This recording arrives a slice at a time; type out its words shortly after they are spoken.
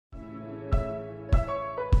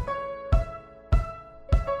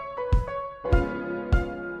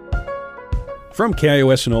From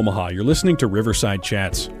KIOS in Omaha, you're listening to Riverside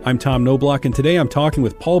Chats. I'm Tom Knobloch, and today I'm talking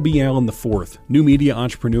with Paul B. Allen IV, new media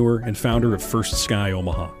entrepreneur and founder of First Sky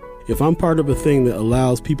Omaha. If I'm part of a thing that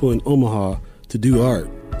allows people in Omaha to do art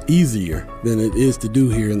easier than it is to do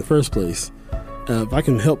here in the first place, if I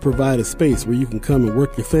can help provide a space where you can come and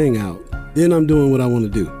work your thing out, then I'm doing what I want to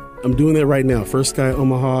do. I'm doing that right now. First Sky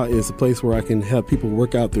Omaha is a place where I can have people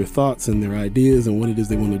work out their thoughts and their ideas and what it is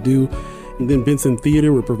they want to do. And then Benson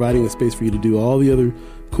Theater, we're providing a space for you to do all the other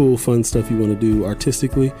cool, fun stuff you want to do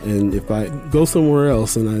artistically. And if I go somewhere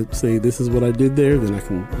else and I say this is what I did there,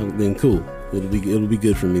 then then cool. It'll be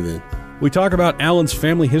good for me then. We talk about Allen's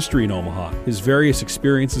family history in Omaha, his various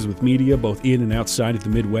experiences with media both in and outside of the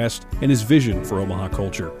Midwest, and his vision for Omaha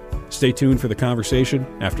culture. Stay tuned for the conversation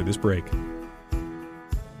after this break.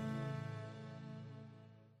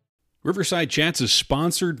 Riverside Chats is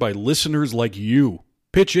sponsored by listeners like you.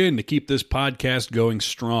 Pitch in to keep this podcast going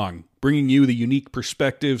strong, bringing you the unique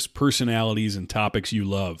perspectives, personalities, and topics you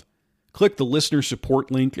love. Click the listener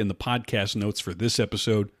support link in the podcast notes for this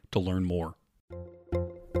episode to learn more.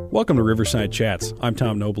 Welcome to Riverside Chats. I'm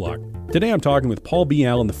Tom Knobloch. Today I'm talking with Paul B.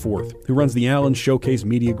 Allen IV, who runs the Allen Showcase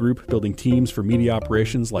Media Group, building teams for media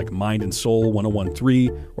operations like Mind and Soul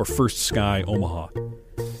 1013 or First Sky Omaha.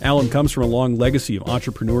 Allen comes from a long legacy of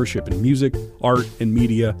entrepreneurship in music, art, and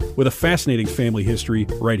media with a fascinating family history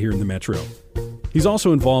right here in the Metro. He's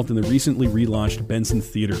also involved in the recently relaunched Benson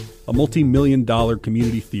Theater, a multi-million-dollar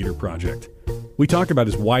community theater project. We talk about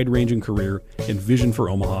his wide-ranging career and vision for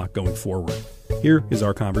Omaha going forward. Here is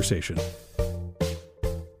our conversation.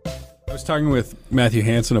 I was talking with Matthew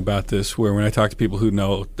Hansen about this, where when I talk to people who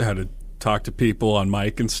know how to talk to people on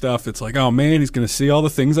mic and stuff, it's like, oh man, he's going to see all the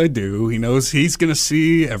things I do. He knows he's going to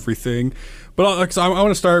see everything. But I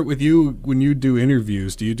want to start with you. When you do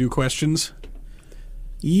interviews, do you do questions?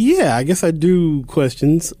 Yeah, I guess I do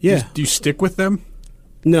questions. Yeah. Do you stick with them?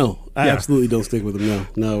 No, I absolutely don't stick with them.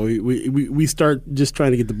 No. We start just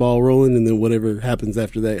trying to get the ball rolling, and then whatever happens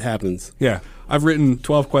after that happens. Yeah. I've written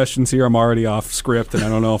 12 questions here. I'm already off script, and I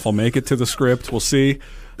don't know if I'll make it to the script. We'll see.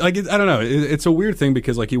 I don't know. It's a weird thing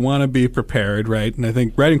because you want to be prepared, right? And I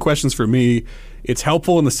think writing questions for me, it's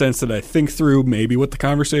helpful in the sense that I think through maybe what the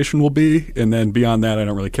conversation will be, and then beyond that, I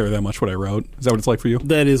don't really care that much what I wrote. Is that what it's like for you?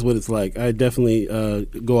 That is what it's like. I definitely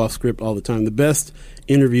go off script all the time. The best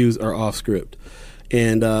interviews are off script.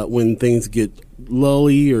 And when things get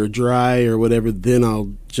lully or dry or whatever, then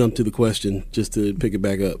I'll jump to the question just to pick it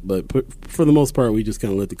back up. But for the most part, we just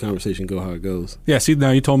kind of let the conversation go how it goes. Yeah, see,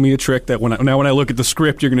 now you told me a trick that when I look at the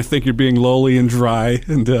script, you're going to think you're being lully and dry.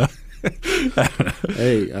 And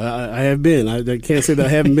Hey, I have been. I can't say that I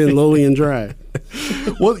haven't been lowly and dry.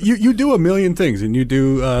 Well, you do a million things, and you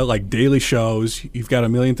do daily shows. You've got a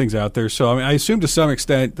million things out there. So I assume to some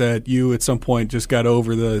extent that you at some point just got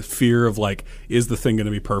over the fear of is the thing going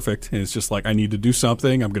to be perfect? And it's just I need to do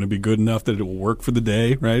something. I'm going to be good enough that it will work for the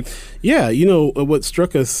day, right? Yeah. What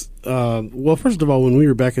struck us, well, first of all, when we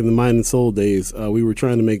were back in the Mind and Soul days, we were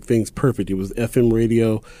trying to make things perfect. It was FM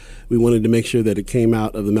radio. We wanted to make sure that it came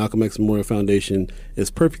out of the Malcolm X Memorial Foundation as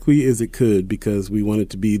perfectly as it could because we wanted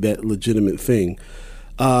to be that legitimate thing.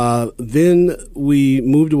 Then we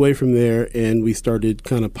moved away from there and we started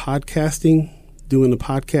kind of podcasting, doing a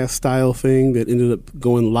podcast style thing that ended up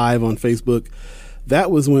going live on Facebook. That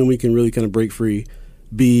was when we can really kind of break free,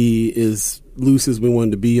 be as loose as we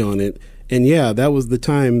wanted to be on it. And yeah, that was the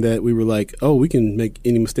time that we were like, oh, we can make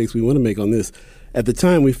any mistakes we want to make on this. At the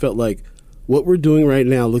time, we felt like what we're doing right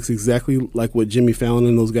now looks exactly like what Jimmy Fallon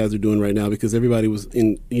and those guys are doing right now because everybody was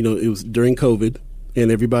it was during COVID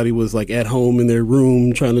and everybody was at home in their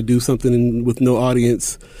room trying to do something with no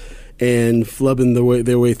audience and flubbing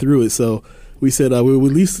their way through it. So we said, we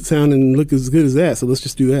would at least sound and look as good as that. So let's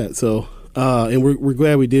just do that. So, and we're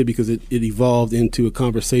glad we did because it evolved into a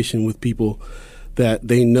conversation with people that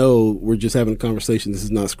they know we're just having a conversation. This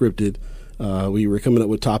is not scripted. We were coming up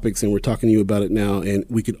with topics, and we're talking to you about it now, and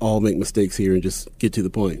we could all make mistakes here and just get to the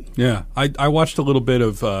point. Yeah. I watched a little bit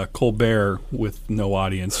of Colbert with no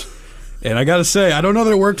audience, and I got to say, I don't know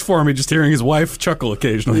that it worked for me just hearing his wife chuckle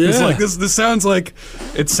occasionally. Yeah. It's this sounds like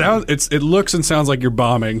it looks and sounds like you're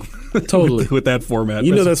bombing totally with that format.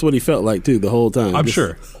 That's what he felt like, too, the whole time. I'm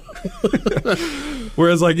sure.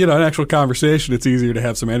 Whereas, an actual conversation, it's easier to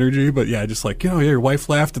have some energy. But yeah, just your wife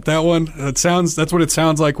laughed at that one. That's what it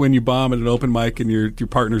sounds like when you bomb at an open mic and your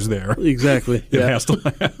partner's there. Exactly. It has to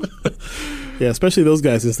laugh. Yeah, especially those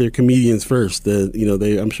guys since they're comedians first.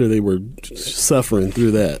 I'm sure they were suffering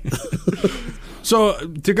through that. So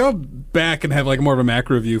to go back and have like more of a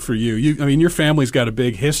macro view for you, I mean, your family's got a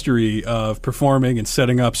big history of performing and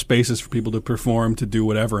setting up spaces for people to perform, to do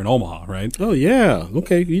whatever in Omaha, right? Oh, yeah.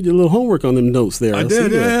 Okay. You did a little homework on them notes there. I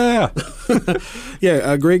did, yeah.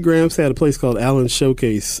 Yeah, Great Gramps had a place called Allen's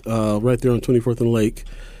Showcase right there on 24th and Lake,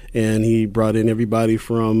 and he brought in everybody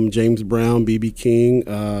from James Brown, B.B. King,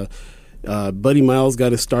 Buddy Miles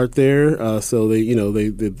got his start there, so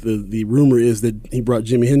the rumor is that he brought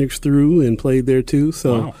Jimi Hendrix through and played there too.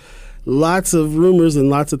 So Wow. Lots of rumors and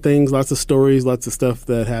lots of things, lots of stories, lots of stuff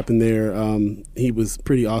that happened there. He was a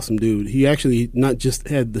pretty awesome dude. He actually not just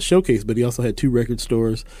had the showcase, but he also had 2 record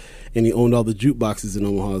stores, and he owned all the jukeboxes in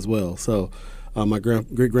Omaha as well. So my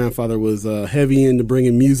great-grandfather was heavy into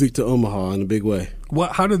bringing music to Omaha in a big way.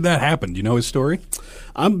 How did that happen? Do you know his story?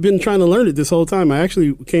 I've been trying to learn it this whole time. I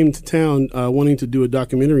actually came to town wanting to do a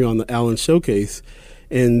documentary on the Allen Showcase,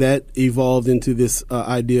 and that evolved into this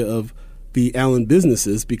idea of the Allen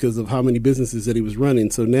businesses because of how many businesses that he was running.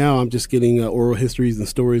 So now I'm just getting oral histories and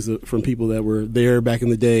stories from people that were there back in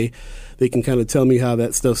the day. They can kind of tell me how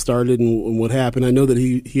that stuff started and what happened. I know that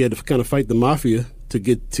he had to kind of fight the mafia to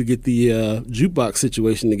get the jukebox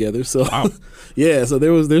situation together. So wow. Yeah, so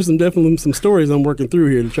there's definitely some stories I'm working through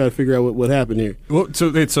here to try to figure out what happened here. Well, so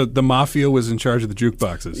the mafia was in charge of the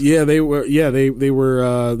jukeboxes. Yeah, they were. Yeah, they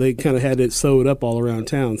were. They kind of had it sewed up all around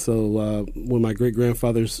town. So when my great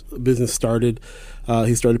grandfather's business started,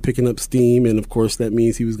 he started picking up steam, and of course that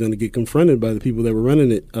means he was going to get confronted by the people that were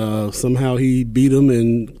running it. Somehow he beat them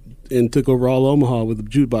and took over all Omaha with the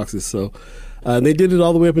jukeboxes. So. They did it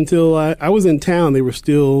all the way up until I was in town. They were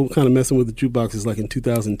still kind of messing with the jukeboxes like in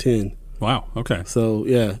 2010. Wow. Okay. So,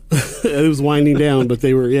 yeah, it was winding down, but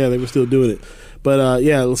they were still doing it. But,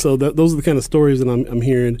 so those are the kind of stories that I'm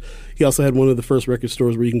hearing. He also had one of the first record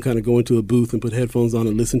stores where you can kind of go into a booth and put headphones on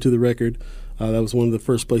and listen to the record. That was one of the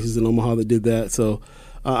first places in Omaha that did that. So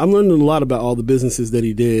I'm learning a lot about all the businesses that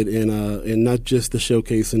he did and not just the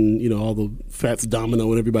showcase and, all the Fats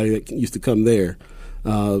Domino and everybody that used to come there.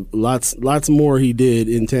 Lots more he did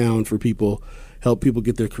in town for people, help people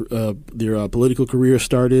get their political career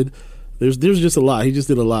started. There's just a lot. He just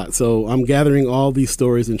did a lot. So I'm gathering all these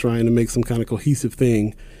stories and trying to make some kind of cohesive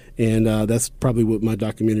thing, and that's probably what my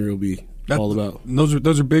documentary will be all about.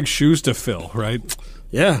 Those are big shoes to fill, right?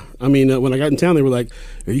 Yeah. I mean, when I got in town, they were like,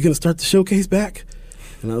 "Are you going to start the showcase back?"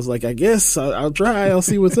 And I was like, "I guess I'll try. I'll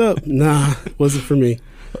see what's up." Nah, wasn't for me.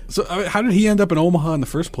 So how did he end up in Omaha in the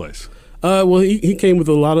first place? Well, he came with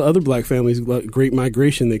a lot of other black families, like Great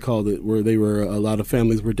Migration, they called it, where a lot of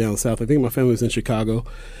families were down south. I think my family was in Chicago,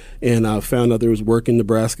 and I found out there was work in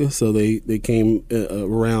Nebraska, so they came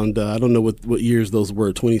around, I don't know what years those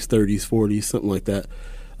were, 20s, 30s, 40s, something like that.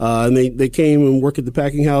 And they came and worked at the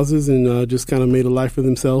packing houses and just kind of made a life for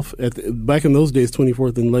themselves. Back in those days,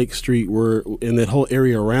 24th and Lake Street and that whole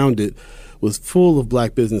area around it was full of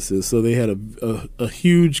black businesses, so they had a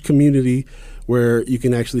huge community where you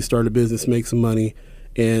can actually start a business, make some money,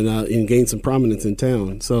 and gain some prominence in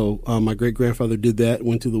town. So my great-grandfather did that,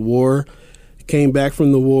 went to the war, came back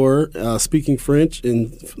from the war speaking French,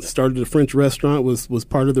 and started a French restaurant, was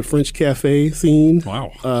part of the French cafe scene.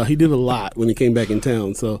 Wow. He did a lot when he came back in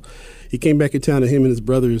town. So he came back in town, and him and his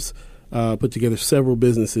brothers put together several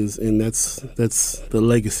businesses, and that's the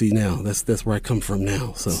legacy now. That's where I come from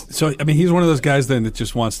now. So I mean, he's one of those guys then that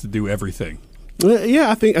just wants to do everything. Yeah,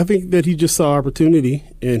 I think that he just saw opportunity,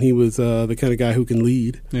 and he was the kind of guy who can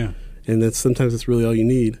lead. Yeah, and sometimes that's really all you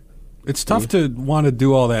need. It's tough to want to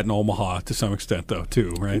do all that in Omaha to some extent, though,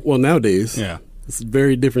 too, right? Well, nowadays, yeah, it's a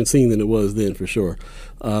very different scene than it was then, for sure.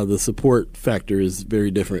 The support factor is very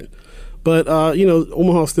different. But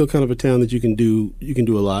Omaha's still kind of a town that you can do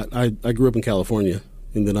a lot. I grew up in California,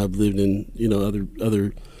 and then I've lived in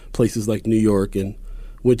other places like New York, and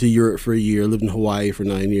went to Europe for a year, lived in Hawaii for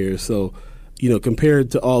 9 years. So,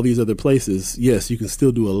 compared to all these other places, yes, you can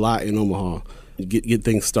still do a lot in Omaha. Get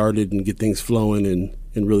things started and get things flowing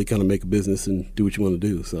and really kind of make a business and do what you want to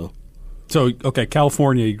do. So, okay,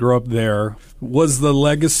 California, you grew up there. Was the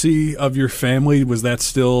legacy of your family, was that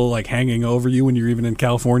still like hanging over you when you were even in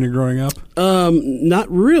California growing up?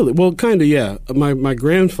 Not really. Well, kind of, yeah. My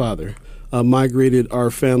grandfather migrated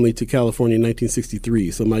our family to California in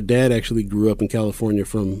 1963. So my dad actually grew up in California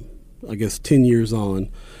from, I guess, 10 years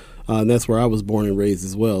on. And that's where I was born and raised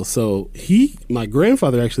as well. So my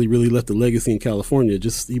grandfather actually really left a legacy in California.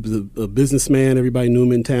 He was a businessman. Everybody knew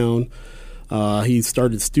him in town. He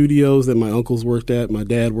started studios that my uncles worked at, my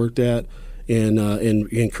dad worked at,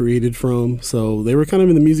 and created from. So they were kind of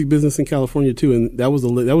in the music business in California too. And that was the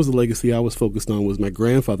legacy I was focused on, was my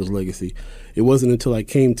grandfather's legacy. It wasn't until I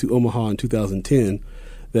came to Omaha in 2010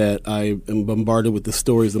 that I am bombarded with the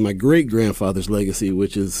stories of my great grandfather's legacy,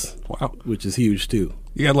 which is huge too.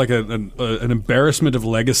 You had like an embarrassment of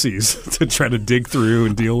legacies to try to dig through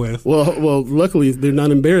and deal with. Well, luckily they're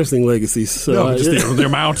not embarrassing legacies. So no, just the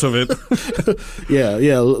amount of it.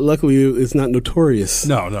 Yeah. Luckily it's not notorious.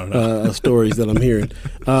 No. Stories that I'm hearing.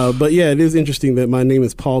 But yeah, it is interesting that my name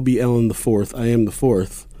is Paul B. Allen IV. I am the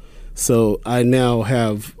fourth, so I now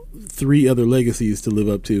have 3 other legacies to live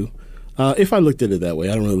up to. If I looked at it that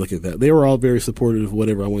way, I don't really look at that. They were all very supportive of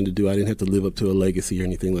whatever I wanted to do. I didn't have to live up to a legacy or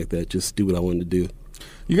anything like that. Just do what I wanted to do.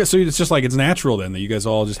 You guys, so it's just like it's natural then that you guys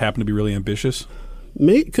all just happen to be really ambitious?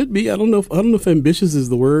 Could be. I don't know if ambitious is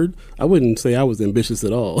the word. I wouldn't say I was ambitious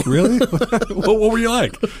at all. Really? What were you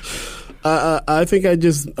like? I think I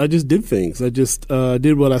just did things. I just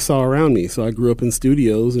did what I saw around me. So I grew up in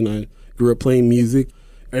studios and I grew up playing music.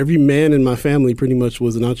 Every man in my family pretty much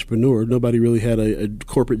was an entrepreneur. Nobody really had a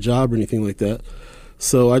corporate job or anything like that.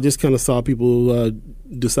 So I just kind of saw people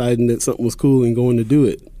deciding that something was cool and going to do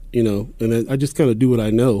it, and I just kind of do what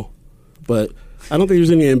I know. But I don't think there's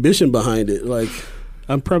any ambition behind it. Like,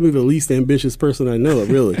 I'm probably the least ambitious person I know,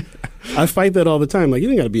 really. I fight that all the time. Like, you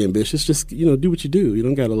don't got to be ambitious. Just, do what you do. You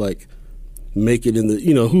don't got to, like, make it in the,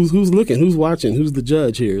 who's looking, who's watching, who's the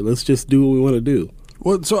judge here. Let's just do what we want to do.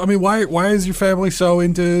 Well, so, I mean, why is your family so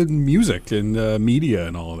into music and media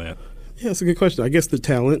and all of that? Yeah, that's a good question. I guess the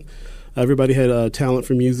talent. Everybody had talent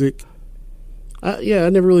for music. I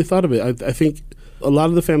never really thought of it. I think a lot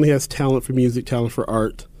of the family has talent for music, talent for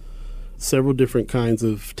art, several different kinds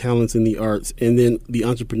of talents in the arts, and then the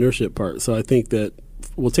entrepreneurship part. So I think that,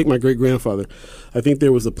 we'll take my great-grandfather. I think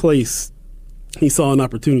there was a place, he saw an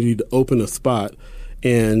opportunity to open a spot.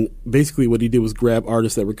 And basically what he did was grab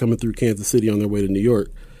artists that were coming through Kansas City on their way to New York.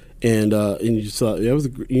 And you just saw that was a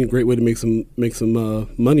great way to make some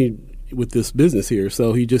money with this business here.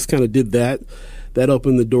 So he just kind of did that. That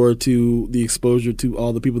opened the door to the exposure to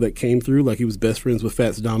all the people that came through. Like, he was best friends with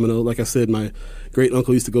Fats Domino. Like I said, my great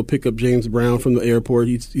uncle used to go pick up James Brown from the airport.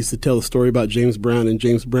 He used to tell a story about James Brown and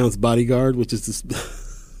James Brown's bodyguard, which is this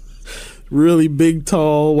really big,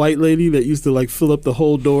 tall white lady that used to like fill up the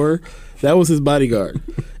whole door. That was his bodyguard,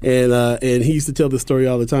 and he used to tell the story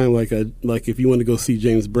all the time. Like if you want to go see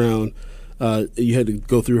James Brown, you had to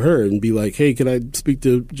go through her and be like, "Hey, can I speak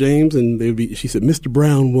to James?" And she said, "Mr.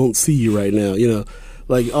 Brown won't see you right now."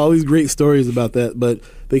 Like all these great stories about that. But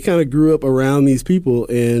they kind of grew up around these people,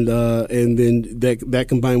 and then that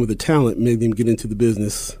combined with the talent made them get into the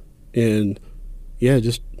business. And yeah,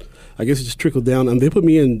 I guess it just trickled down. They put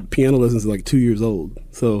me in piano lessons at like 2 years old,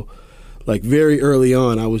 so. Like, very early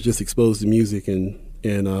on, I was just exposed to music and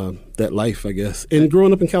that life, I guess. And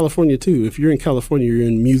growing up in California, too. If you're in California, you're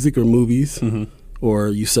in music or movies, or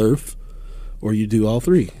you surf, or you do all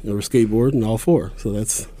 3, or skateboard and all 4. So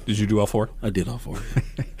that's... Did you do all 4? I did all 4,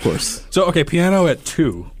 of course. So, okay, piano at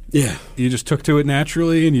 2. Yeah. You just took to it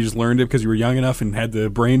naturally, and you just learned it because you were young enough and had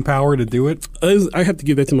the brain power to do it? I have to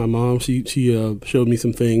give that to my mom. She showed me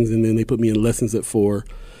some things, and then they put me in lessons at 4.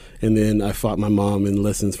 And then I fought my mom in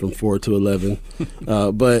lessons from 4 to 11.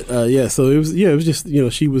 So it was just,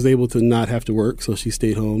 she was able to not have to work, so she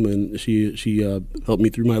stayed home and she helped me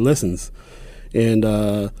through my lessons. And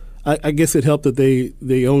I guess it helped that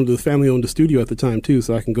the family owned a studio at the time too,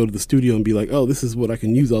 so I can go to the studio and be like, oh, this is what I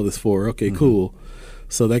can use all this for. Okay, cool.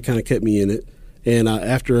 So that kind of kept me in it. And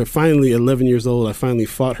after finally 11 years old, I finally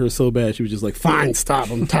fought her so bad. She was just like, fine,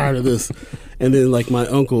 stop, I'm tired of this. And then like my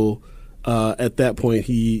uncle, at that point,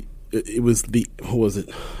 it was what was it?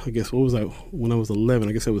 I guess, what was I, when I was 11,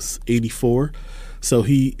 I guess I was 84. So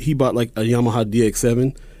he bought like a Yamaha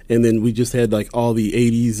DX7, and then we just had like all the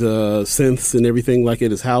 80s synths and everything like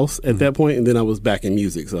at his house at that point, and then I was back in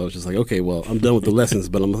music. So I was just like, okay, well, I'm done with the lessons,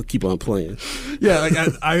 but I'm going to keep on playing. Yeah, like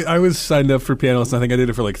I was signed up for piano lessons. I think I did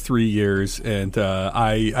it for like 3 years, and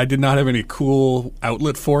I did not have any cool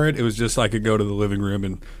outlet for it. It was just I could go to the living room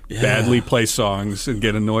and badly play songs and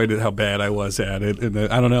get annoyed at how bad I was at it. And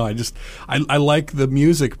I don't know, I like the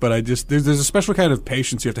music, but there's a special kind of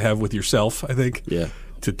patience you have to have with yourself, I think. Yeah.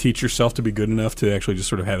 To teach yourself to be good enough to actually just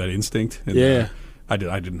sort of have that instinct. And, I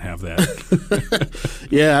didn't have that.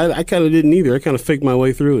 Yeah, I kind of didn't either. I kind of faked my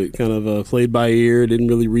way through it. Kind of played by ear. Didn't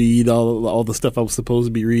really read all the stuff I was supposed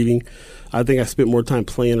to be reading. I think I spent more time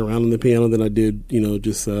playing around on the piano than I did,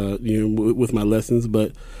 just with my lessons.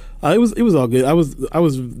 But it was all good. I was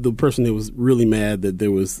the person that was really mad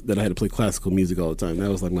that I had to play classical music all the time.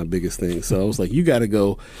 That was like my biggest thing. So I was like, you got to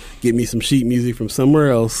go get me some sheet music from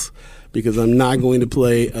somewhere else, because I'm not going to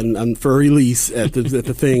play for release at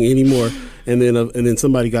the thing anymore. And then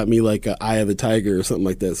somebody got me like Eye of the Tiger or something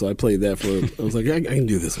like that. So I played that I was like, I can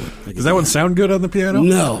do this one. Does that one sound good on the piano?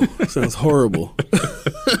 No, it sounds horrible.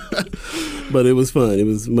 But it was fun. It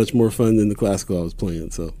was much more fun than the classical I was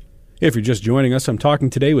playing. So. If you're just joining us, I'm talking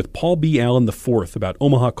today with Paul B. Allen IV about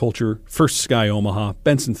Omaha culture, First Sky Omaha,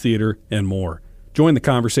 Benson Theater, and more. Join the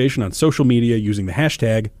conversation on social media using the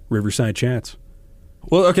hashtag Riverside Chats.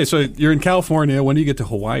 Well, okay, so you're in California. When do you get to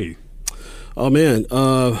Hawaii? Oh, man.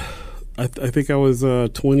 I think I was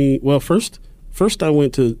 20. Well, first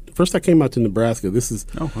I came out to Nebraska.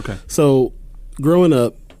 Okay. So growing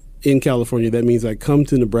up in California, that means I come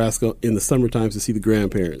to Nebraska in the summer times to see the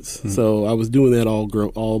grandparents. Mm-hmm. So I was doing that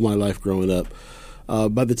all my life growing up.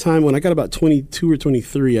 By the time when I got about 22 or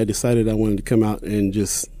 23, I decided I wanted to come out and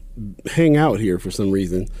just hang out here for some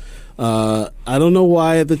reason. I don't know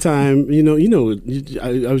why at the time.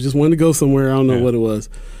 I was just wanting to go somewhere. I don't know what it was.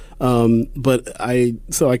 But I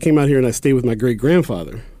came out here and I stayed with my great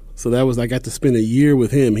grandfather. So I got to spend a year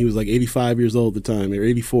with him. He was like 85 years old at the time, or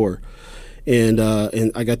 84. And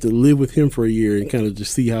I got to live with him for a year and kind of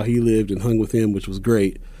just see how he lived and hung with him, which was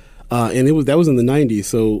great. And that was in the 90s.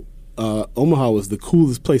 So Omaha was the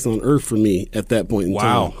coolest place on earth for me at that point in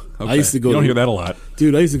time. Okay. I used to go. You don't hear that a lot,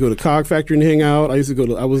 dude. I used to go to Cog Factory and hang out. I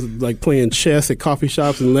was like playing chess at coffee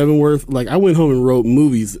shops in Leavenworth. Like I went home and wrote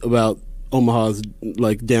movies about Omaha's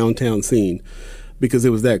like downtown scene, because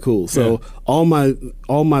it was that cool. So all my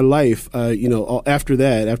life,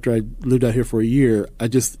 after I lived out here for a year, I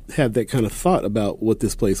just had that kind of thought about what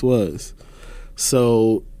this place was.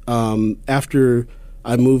 So after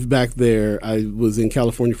I moved back there, I was in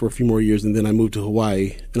California for a few more years, and then I moved to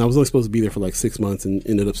Hawaii. And I was only supposed to be there for like 6 months and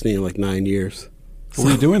ended up staying like 9 years. What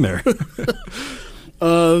were you doing there?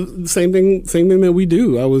 Same thing that we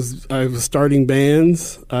do. I was starting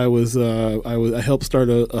bands. I helped start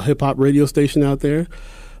a hip hop radio station out there.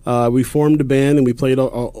 We formed a band and we played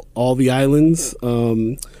all the islands.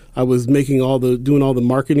 I was doing all the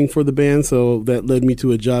marketing for the band, so that led me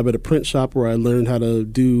to a job at a print shop where I learned how to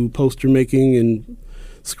do poster making and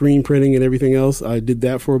screen printing and everything else. I did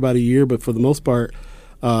that for about a year, but for the most part,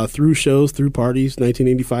 through shows, through parties,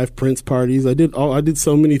 1985 Prince parties. I did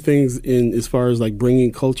so many things in as far as like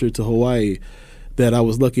bringing culture to Hawaii that I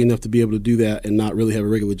was lucky enough to be able to do that and not really have a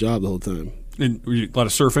regular job the whole time. And were you a lot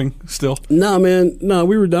of surfing still? No, man. No, I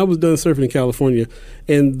was done surfing in California.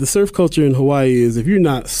 And the surf culture in Hawaii is, if you're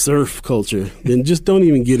not surf culture, then just don't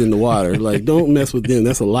even get in the water. Like, don't mess with them.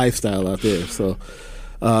 That's a lifestyle out there. So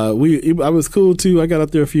I was cool too. I got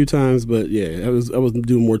up there a few times, but yeah, I was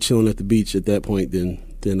doing more chilling at the beach at that point than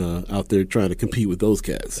out there trying to compete with those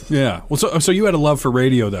cats. Yeah. Well, so you had a love for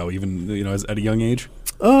radio though, even at a young age.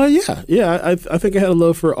 Yeah. I think I had a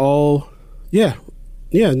love for all. Yeah.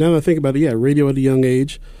 Yeah. Now that I think about it, yeah, radio at a young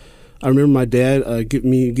age. I remember my dad giving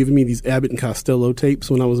me these Abbott and Costello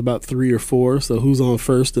tapes when I was about 3 or 4. So Who's On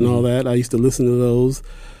First and all that. I used to listen to those.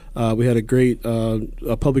 We had a great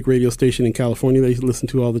a public radio station in California that I used to listen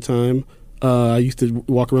to all the time. I used to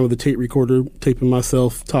walk around with a tape recorder, taping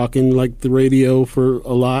myself talking like the radio for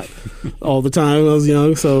a lot, all the time when I was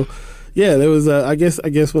young. So, yeah, there was. I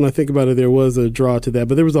guess when I think about it, there was a draw to that,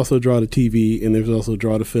 but there was also a draw to TV, and there was also a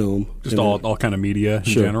draw to film. Just all kind of media in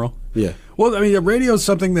general. Yeah. Well, I mean, radio is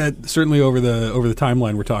something that certainly over the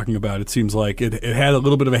timeline we're talking about, it seems like it had a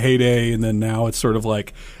little bit of a heyday, and then now it's sort of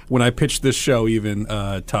like when I pitched this show, even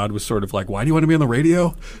Todd was sort of like, "Why do you want to be on the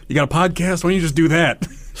radio? You got a podcast? Why don't you just do that?"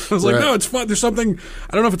 I was like, "No, it's fun. There's something.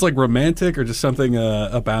 I don't know if it's like romantic or just something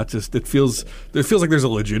about just it feels like there's a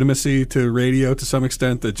legitimacy to radio to some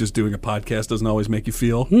extent that just doing a podcast doesn't always make you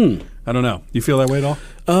feel. I don't know. You feel that way at all?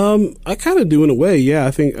 I kind of do in a way. Yeah,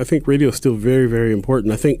 I think radio is still very, very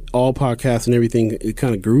important. I think all podcasts and everything, it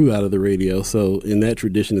kind of grew out of the radio. So in that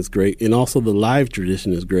tradition, it's great, and also the live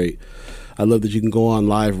tradition is great. I love that you can go on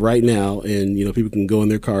live right now, and people can go in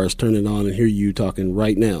their cars, turn it on, and hear you talking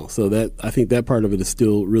right now. So I think that part of it is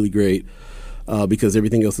still really great because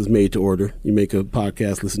everything else is made to order. You make a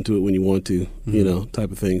podcast, listen to it when you want to,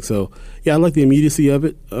 type of thing. So yeah, I like the immediacy of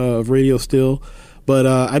it of radio still. But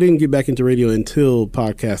I didn't get back into radio until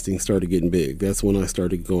podcasting started getting big. That's when I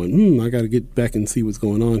started going, I got to get back and see what's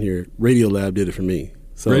going on here. Radiolab did it for me.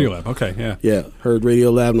 So, Radiolab, okay, yeah. Yeah, heard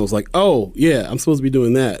Radiolab, and I was like, oh, yeah, I'm supposed to be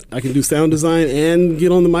doing that. I can do sound design and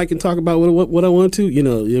get on the mic and talk about what I want to.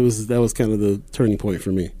 That was kind of the turning point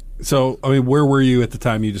for me. So, I mean, where were you at the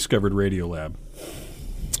time you discovered Radiolab?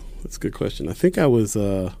 That's a good question. I think I was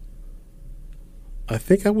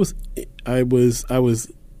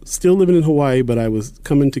still living in Hawaii, but I was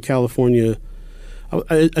coming to California.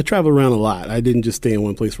 I traveled around a lot. I didn't just stay in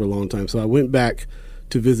one place for a long time. So I went back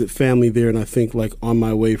to visit family there, and I think like on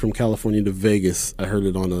my way from California to Vegas, I heard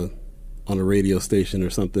it on a radio station or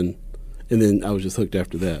something, and then I was just hooked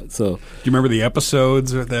after that. So, do you remember the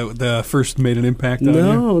episodes that first made an impact on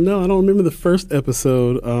you? No, I don't remember the first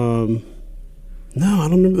episode. No, I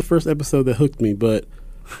don't remember the first episode that hooked me, but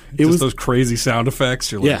it was those crazy sound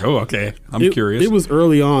effects. You're like, oh, okay, I'm curious. It was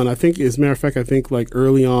early on. I think, as a matter of fact, like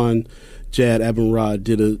early on, Jad Abumrad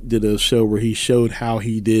did a show where he showed how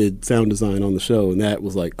he did sound design on the show, and that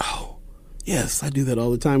was like, oh, yes, I do that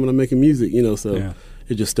all the time when I'm making music, so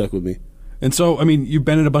it just stuck with me. And so, I mean, you've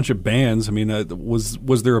been in a bunch of bands. I mean,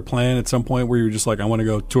 was there a plan at some point where you were just like, I want to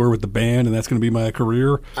go tour with the band, and that's going to be my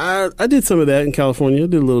career? I did some of that in California. I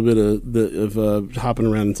did a little bit of hopping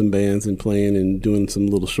around in some bands and playing and doing some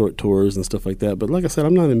little short tours and stuff like that. But like I said,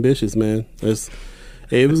 I'm not ambitious, man. If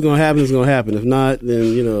it's going to happen, it's going to happen. If not,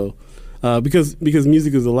 then, because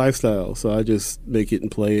music is a lifestyle, so I just make it and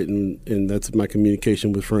play it, and that's my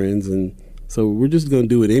communication with friends. And so we're just going to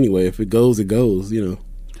do it anyway. If it goes, it goes, You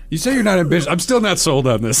say you're not ambitious. I'm still not sold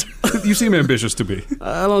on this. You seem ambitious to me.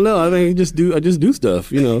 I don't know. I think I just do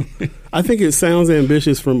stuff, I think it sounds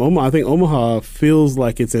ambitious from Omaha. I think Omaha feels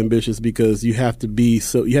like it's ambitious because you have to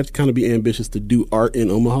kind of be ambitious to do art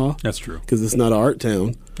in Omaha. That's true. Because it's not an art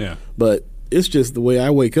town. Yeah. But it's just the way I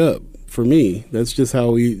wake up. For me, that's just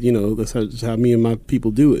how that's how me and my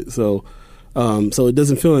people do it. So it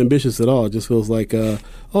doesn't feel ambitious at all. It just feels like, I'm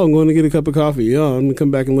going to get a cup of coffee. Oh, I'm going to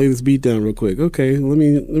come back and lay this beat down real quick. Okay,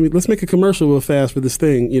 let's make a commercial real fast for this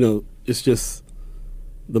thing. It's just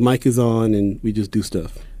the mic is on and we just do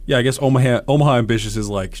stuff. Yeah, I guess Omaha ambitious is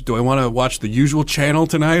like, do I want to watch the usual channel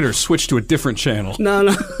tonight or switch to a different channel?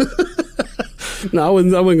 No. No, I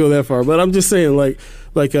wouldn't go that far. But I'm just saying, like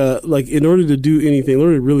in order to do anything, in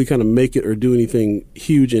order to really kind of make it or do anything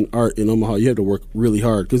huge in art in Omaha, you have to work really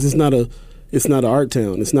hard because it's not an art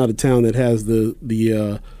town. It's not a town that has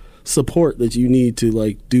the support that you need to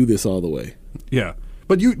like do this all the way. Yeah,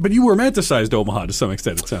 but you romanticized Omaha to some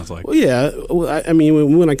extent. It sounds like. Well, yeah. Well, I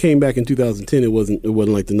mean, when I came back in 2010, it wasn't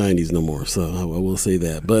like the 90s no more. So I will say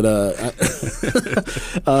that. But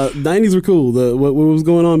 90s were cool. What was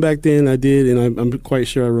going on back then, I did, and I'm quite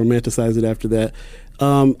sure I romanticized it after that.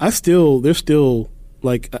 There's still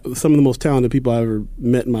like some of the most talented people I ever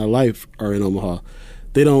met in my life are in Omaha.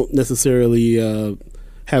 They don't necessarily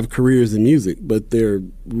have careers in music, but they're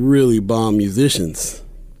really bomb musicians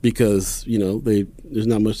because there's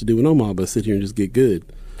not much to do in Omaha but sit here and just get good.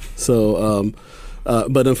 So,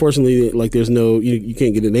 but unfortunately, like there's you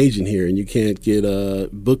can't get an agent here, and you can't get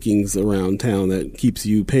bookings around town that keeps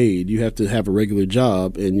you paid. You have to have a regular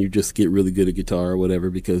job, and you just get really good at guitar or whatever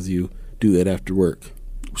because you do that after work.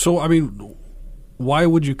 So, I mean, why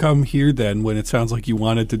would you come here then when it sounds like you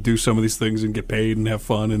wanted to do some of these things and get paid and have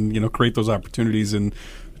fun and, create those opportunities in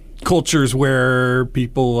cultures where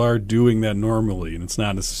people are doing that normally and it's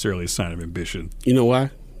not necessarily a sign of ambition? You know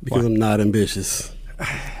why? Because I'm not ambitious.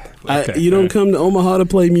 Okay, you don't come to Omaha to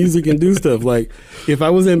play music and do stuff. Like, if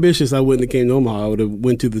I was ambitious, I wouldn't have came to Omaha. I would have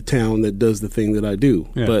went to the town that does the thing that I do.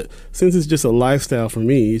 Yeah. But since it's just a lifestyle for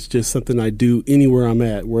me, it's just something I do anywhere I'm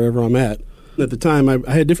at, wherever I'm at. At the time, I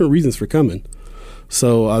had different reasons for coming.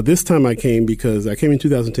 So this time I came because I came in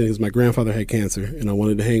 2010 because my grandfather had cancer, and I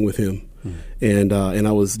wanted to hang with him. And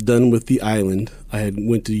I was done with the island. I had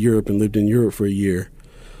went to Europe and lived in Europe for a year.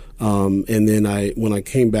 And then when I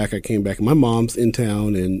came back, my mom's in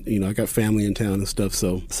town, and I got family in town and stuff.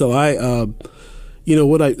 So what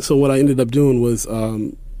I ended up doing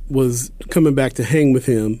was coming back to hang with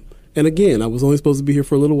him. And again, I was only supposed to be here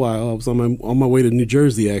for a little while. I was on my way to New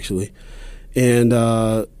Jersey actually, and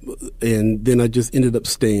then I just ended up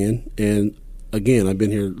staying. And again, I've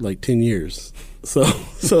been here like 10 years. So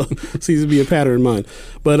seems to be a pattern in mine.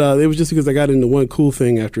 But it was just because I got into one cool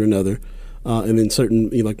thing after another. And then certain,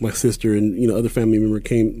 like my sister and other family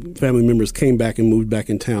members came back and moved back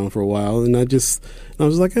in town for a while, and I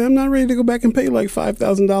was like, I'm not ready to go back and pay like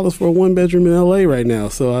 $5,000 for a 1-bedroom in LA right now.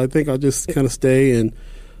 So I think I'll just kind of stay and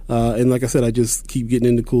like I said, I just keep getting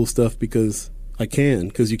into cool stuff because you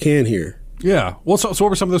can here. Yeah. Well, so what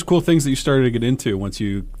were some of those cool things that you started to get into once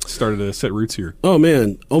you started to set roots here? Oh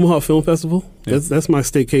man, Omaha Film Festival. Yeah. That's my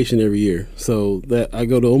staycation every year. So that I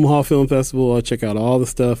go to Omaha Film Festival. I check out all the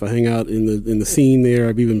stuff. I hang out in the scene there.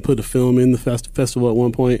 I've even put a film in the festival at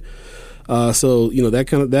one point. So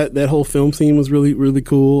that whole film scene was really really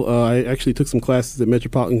cool. I actually took some classes at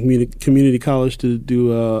Metropolitan Community College to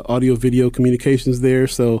do audio video communications there.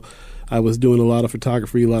 So I was doing a lot of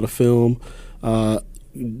photography, a lot of film.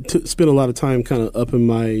 Spent a lot of time kind of upping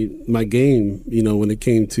my game, when it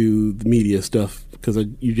came to the media stuff, because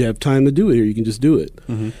you have time to do it here. You can just do it.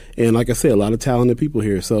 Mm-hmm. And like I said, a lot of talented people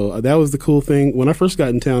here. So that was the cool thing. When I first got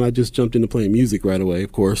in town, I just jumped into playing music right away,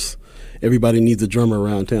 of course. Everybody needs a drummer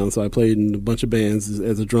around town, so I played in a bunch of bands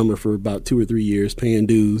as a drummer for about 2 or 3 years, paying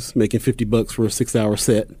dues, making $50 for a 6-hour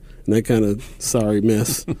set, and that kind of sorry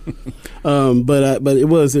mess. But it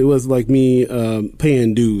was like me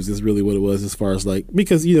paying dues is really what it was, as far as like,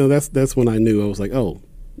 because that's when I knew. I was like, oh,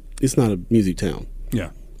 it's not a music town.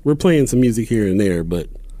 Yeah, we're playing some music here and there, but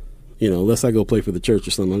unless I go play for the church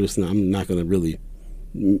or something, I'm not going to really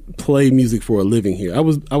play music for a living here. I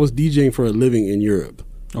was DJing for a living in Europe.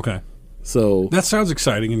 Okay. So that sounds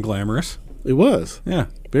exciting and glamorous. It was. Yeah.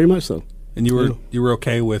 Very much so. And you were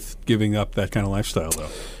okay with giving up that kind of lifestyle, though?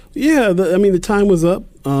 Yeah. The time was up.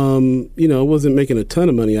 I wasn't making a ton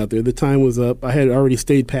of money out there. The time was up. I had already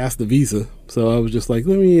stayed past the visa. So I was just like,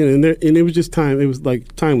 let me in. And it was just time. It was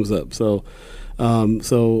like time was up. So,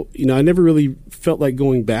 I never really felt like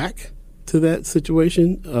going back to that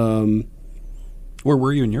situation. Where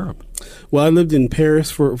were you in Europe? Well, I lived in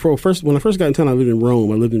Paris for first. When I first got in town, I lived in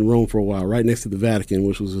Rome. I lived in Rome for a while, right next to the Vatican,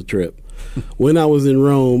 which was a trip. When I was in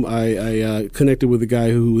Rome, I connected with a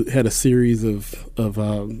guy who had a series of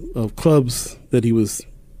clubs that he was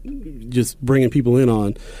just bringing people in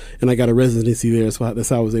on, and I got a residency there. So that's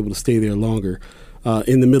how I was able to stay there longer.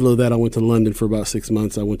 In the middle of that, I went to London for about 6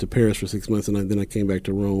 months. I went to Paris for 6 months, and then I came back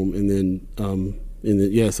to Rome, and then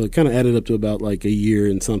so it kind of added up to about like a year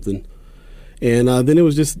and something. And then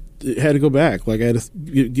it had to go back. Like I had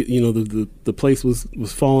to, the place was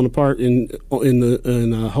falling apart in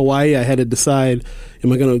Hawaii. I had to decide,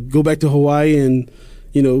 am I going to go back to Hawaii and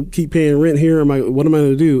keep paying rent here? What am I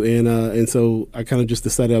going to do? And so I kind of just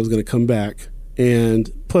decided I was going to come back. And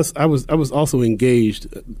plus, I was also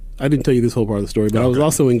engaged. I didn't tell you this whole part of the story, but I was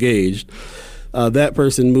also engaged. That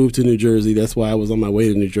person moved to New Jersey. That's why I was on my way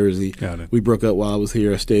to New Jersey. Got it. We broke up while I was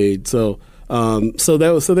here. I stayed. So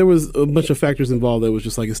there was a bunch of factors involved that was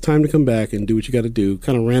just like, it's time to come back and do what you got to do.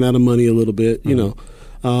 Kind of ran out of money a little bit,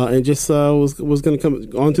 and just was going to come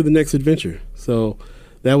on to the next adventure. So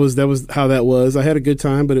that was how that was. I had a good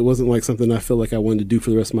time, but it wasn't like something I felt like I wanted to do for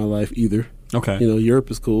the rest of my life either. Okay.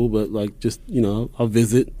 Europe is cool, but like just, I'll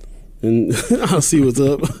visit and I'll see what's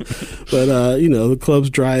up. But, the clubs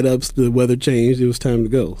dried up, the weather changed. It was time to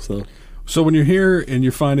go. So when you're here and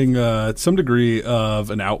you're finding some degree of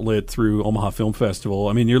an outlet through Omaha Film Festival,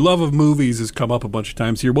 I mean, your love of movies has come up a bunch of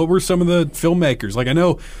times here. What were some of the filmmakers? Like, I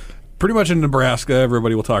know pretty much in Nebraska,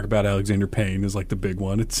 everybody will talk about Alexander Payne as like the big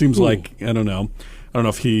one. It seems like, I don't know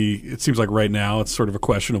if it seems like right now it's sort of a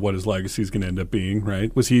question of what his legacy is going to end up being,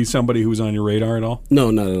 right? Was he somebody who was on your radar at all? No,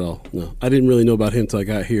 not at all. No. I didn't really know about him until I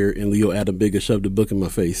got here and Leo Adambiga shoved a book in my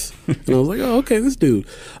face. And I was like, oh, okay, this dude.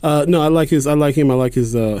 No, I like him. I like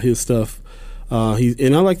his stuff.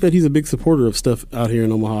 And I like that he's a big supporter of stuff out here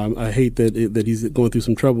in Omaha. I hate that he's going through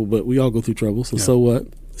some trouble, but we all go through trouble, so what?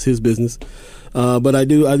 It's his business. But I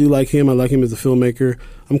do like him. I like him as a filmmaker.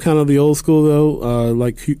 I'm kind of the old school though,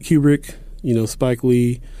 like Kubrick, Spike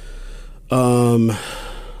Lee.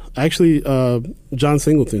 Actually, John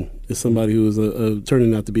Singleton is somebody who is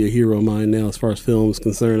turning out to be a hero of mine now as far as film is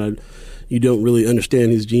concerned. You don't really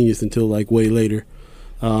understand his genius until like way later.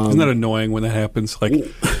 Isn't that annoying when that happens? Like,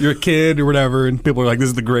 you're a kid or whatever, and people are like, this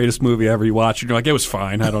is the greatest movie ever you watched. And you're like, it was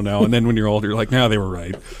fine. I don't know. And then when you're older, you're like, no, they were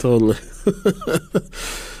right. Totally.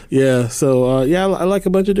 Yeah. So, I like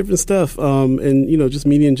a bunch of different stuff. And, just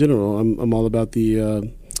media in general. I'm all about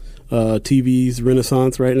the TV's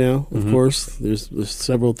renaissance right now, of course. There's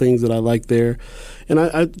several things that I like there. And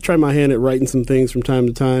I try my hand at writing some things from time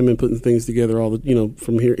to time and putting things together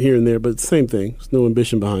from here and there. But it's the same thing. There's no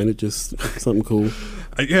ambition behind it, just something cool.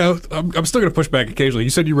 I'm still going to push back occasionally. You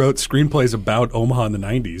said you wrote screenplays about Omaha in the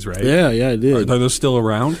 90s, right? Yeah, I did. Are those still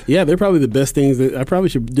around? Yeah, they're probably the best things. I probably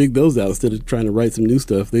should dig those out instead of trying to write some new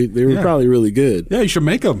stuff. They were probably really good. Yeah, you should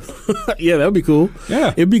make them. Yeah, that would be cool.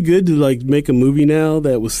 Yeah. It'd be good to like make a movie now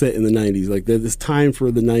that was set in the 90s. Like, it's time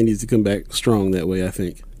for the 90s to come back strong that way, I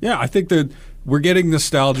think. Yeah, I think that we're getting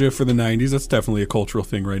nostalgia for the 90s. That's definitely a cultural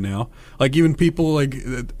thing right now. Like, even people, like,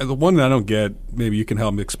 the one that I don't get, maybe you can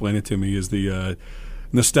help me explain it to me, is the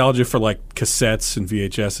nostalgia for, like, cassettes and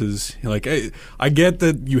VHSs. Like, I get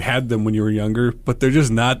that you had them when you were younger, but they're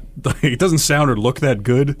just not, it doesn't sound or look that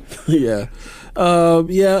good. Yeah.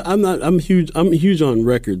 I'm huge on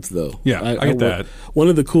records, though. Yeah, I get that. One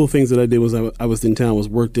of the cool things that I did was I was in town,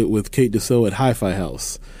 worked it with Kate Dussault at Hi-Fi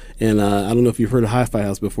House. And I don't know if you've heard of Hi-Fi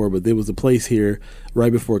House before, but there was a place here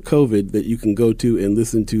right before COVID that you can go to and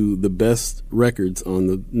listen to the best records on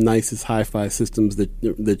the nicest hi-fi systems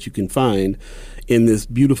that you can find in this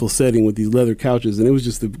beautiful setting with these leather couches. And it was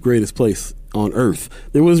just the greatest place on earth.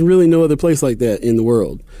 There was really no other place like that in the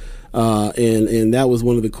world. And that was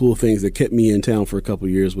one of the cool things that kept me in town for a couple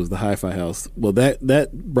of years was the Hi-Fi House. Well,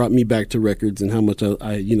 that brought me back to records and how much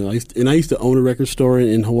I used to own a record store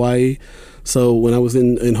in Hawaii. So when I was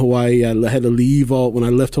in Hawaii, I had to leave when I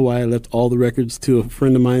left Hawaii, I left all the records to a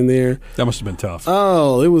friend of mine there. That must have been tough.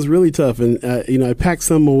 Oh, it was really tough. And, I packed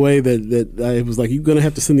some away that I was like, you're going to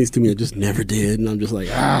have to send these to me. I just never did. And I'm just like,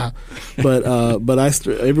 But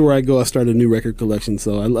everywhere I go, I start a new record collection.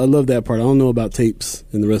 So I love that part. I don't know about tapes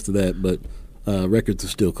and the rest of that, but records are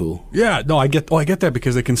still cool. Yeah, no, I get that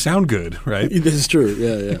because they can sound good, right? This is true.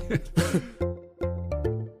 Yeah.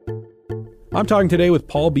 I'm talking today with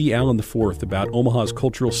Paul B. Allen IV about Omaha's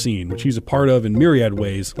cultural scene, which he's a part of in myriad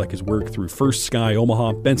ways, like his work through First Sky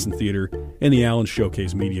Omaha, Benson Theater, and the Allen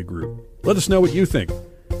Showcase Media Group. Let us know what you think.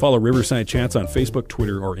 Follow Riverside Chats on Facebook,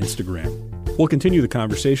 Twitter, or Instagram. We'll continue the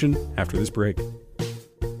conversation after this break.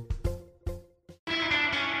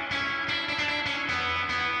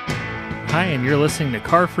 Hi, and you're listening to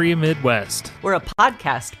Car Free Midwest. We're a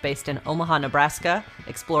podcast based in Omaha, Nebraska,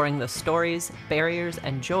 exploring the stories, barriers,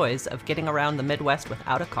 and joys of getting around the Midwest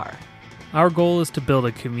without a car. Our goal is to build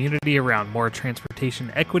a community around more transportation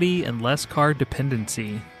equity and less car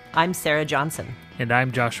dependency. I'm Sarah Johnson. And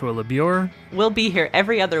I'm Joshua LeBure. We'll be here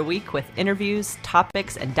every other week with interviews,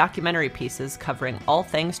 topics, and documentary pieces covering all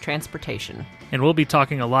things transportation. And we'll be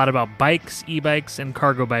talking a lot about bikes, e-bikes, and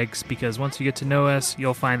cargo bikes because once you get to know us,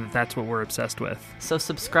 you'll find that that's what we're obsessed with. So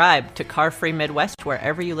subscribe to Car Free Midwest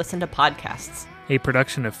wherever you listen to podcasts. A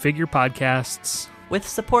production of Figure Podcasts. With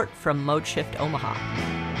support from Mode Shift Omaha.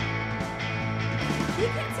 You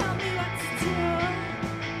can tell me what to do.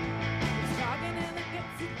 It's talking and it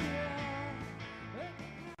gets you through.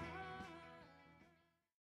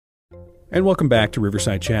 And welcome back to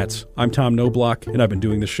Riverside Chats. I'm Tom Knobloch, and I've been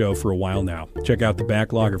doing this show for a while now. Check out the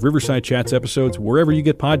backlog of Riverside Chats episodes wherever you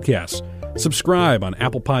get podcasts. Subscribe on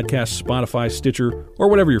Apple Podcasts, Spotify, Stitcher, or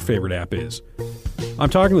whatever your favorite app is. I'm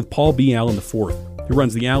talking with Paul B. Allen IV, who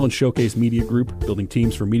runs the Allen Showcase Media Group, building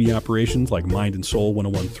teams for media operations like Mind and Soul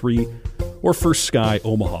 1013 or First Sky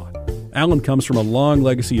Omaha. Allen comes from a long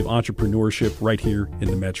legacy of entrepreneurship right here in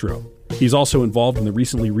the Metro. He's also involved in the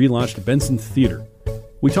recently relaunched Benson Theater.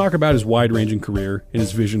 We talk about his wide-ranging career and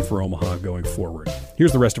his vision for Omaha going forward.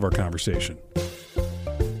 Here's the rest of our conversation.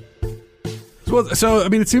 So I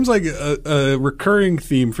mean, it seems like a recurring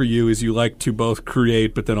theme for you is you like to both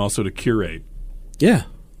create but then also to curate. Yeah.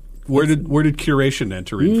 Where did curation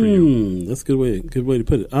enter in for you? That's a good way to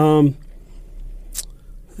put it.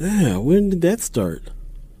 When did that start?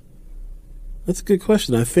 That's a good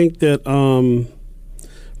question. I think that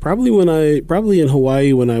probably in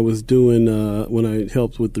Hawaii when I was doing when I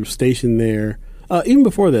helped with the station there. Even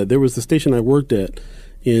before that, there was the station I worked at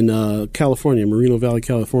in California, Moreno Valley,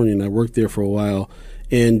 California, and I worked there for a while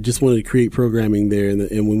and just wanted to create programming there.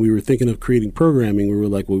 And when we were thinking of creating programming, we were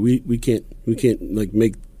like, well, we can't like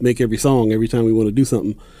make every song every time we want to do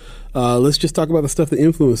something. Let's just talk about the stuff that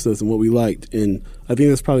influenced us and what we liked. And I think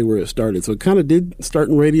that's probably where it started. So it kind of did start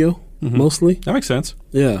in radio, mostly. That makes sense.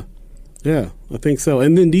 Yeah, I think so.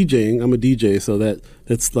 And then DJing. I'm a DJ, so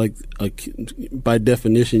that's like, by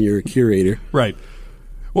definition, you're a curator. Right.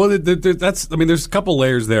 Well, there's a couple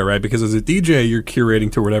layers there, right? Because as a DJ, you're curating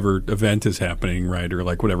to whatever event is happening, right? Or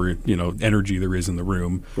like whatever, energy there is in the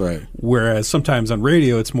room. Right. Whereas sometimes on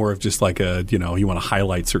radio, it's more of just like you want to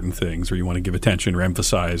highlight certain things or you want to give attention or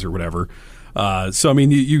emphasize or whatever. So, I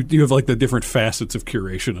mean, you have like the different facets of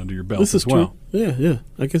curation under your belt this is as well. True. Yeah.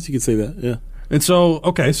 I guess you could say that, yeah. And so,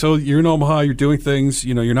 okay, so you're in Omaha, you're doing things,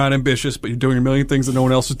 you're not ambitious, but you're doing a million things that no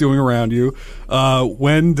one else is doing around you.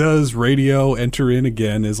 When does radio enter in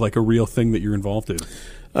again as like a real thing that you're involved in?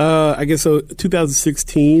 I guess so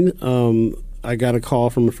 2016, I got a call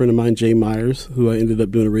from a friend of mine, Jay Myers, who I ended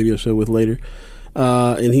up doing a radio show with later.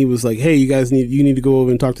 And he was like, hey, you need to go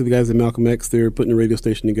over and talk to the guys at Malcolm X. They're putting a radio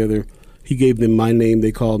station together. He gave them my name.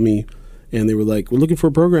 They called me, and they were like, we're looking for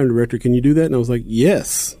a program director. Can you do that? And I was like,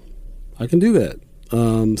 yes. I can do that.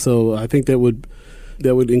 So I think that would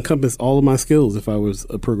encompass all of my skills if I was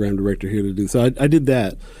a program director here to do. So I did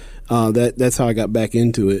that. That's how I got back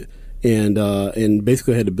into it, and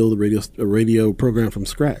basically I had to build a radio program from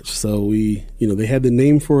scratch. So they had the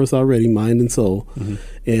name for us already, Mind and Soul,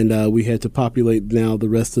 and we had to populate now the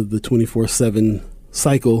rest of the 24/7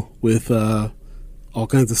 cycle with all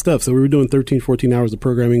kinds of stuff. So we were doing 13, 14 hours of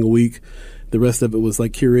programming a week. The rest of it was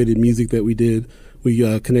like curated music that we did.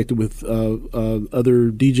 We connected with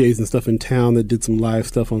other DJs and stuff in town that did some live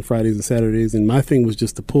stuff on Fridays and Saturdays. And my thing was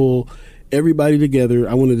just to pull everybody together.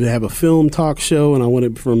 I wanted to have a film talk show, and I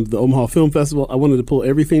wanted, from the Omaha Film Festival, I wanted to pull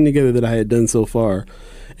everything together that I had done so far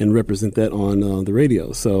and represent that on the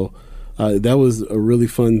radio. So that was a really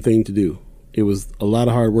fun thing to do. It was a lot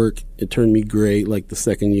of hard work. It turned me gray like the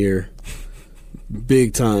second year.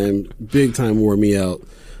 Big time wore me out.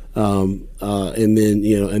 And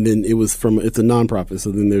then it was it's a nonprofit.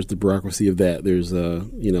 So then there's the bureaucracy of that. There's,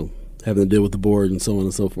 having to deal with the board and so on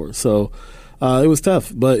and so forth. So it was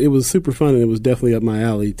tough, but it was super fun, and it was definitely up my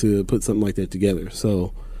alley to put something like that together.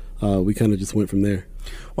 So we kind of just went from there.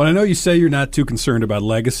 Well, I know you say you're not too concerned about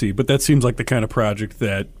legacy, but that seems like the kind of project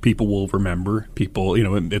that people will remember. People,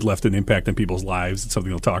 it left an impact on people's lives. It's something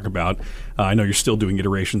they'll talk about. I know you're still doing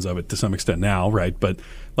iterations of it to some extent now, right? But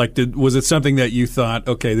was it something that you thought,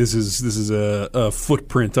 okay, this is a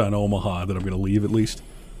footprint on Omaha that I'm going to leave at least?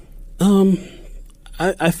 I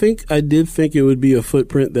did think it would be a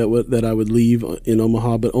footprint that I would leave in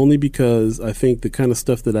Omaha, but only because I think the kind of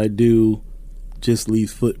stuff that I do just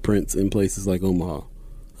leaves footprints in places like Omaha.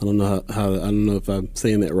 I don't know I don't know if I'm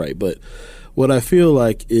saying that right, but what I feel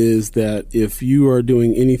like is that if you are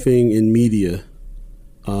doing anything in media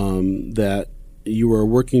that you are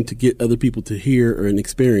working to get other people to hear or an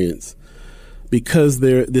experience, because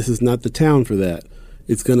this is not the town for that,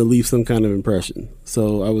 it's going to leave some kind of impression.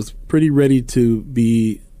 So I was pretty ready I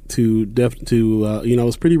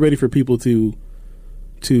was pretty ready for people to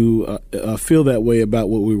feel that way about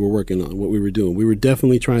what we were working on, what we were doing. We were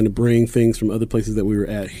definitely trying to bring things from other places that we were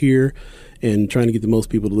at here and trying to get the most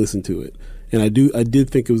people to listen to it. And I did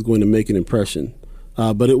think it was going to make an impression.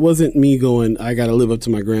 But it wasn't me going, I got to live up to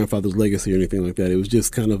my grandfather's legacy or anything like that. It was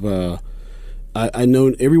just kind of, I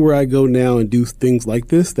know everywhere I go now and do things like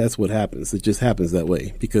this, that's what happens. It just happens that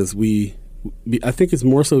way because I think it's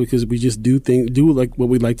more so because we just do like what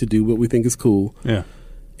we like to do, what we think is cool. Yeah.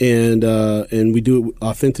 And we do it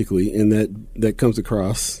authentically, and that comes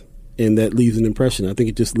across, and that leaves an impression. I think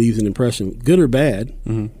it just leaves an impression, good or bad.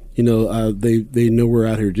 Mm-hmm. They know we're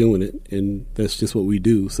out here doing it, and that's just what we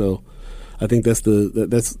do. So I think that's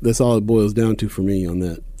all it boils down to for me on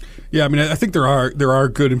that. Yeah, I mean, I think there are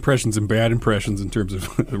good impressions and bad impressions in terms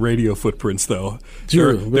of the radio footprints, though.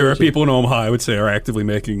 Sure, there are people in Omaha, I would say, are actively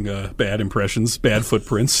making bad impressions, bad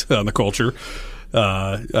footprints on the culture.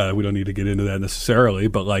 We don't need to get into that necessarily,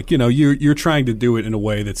 but you're trying to do it in a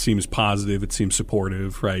way that seems positive, it seems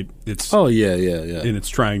supportive, right? Yeah. And it's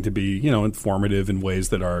trying to be, informative in ways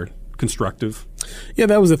that are constructive. Yeah,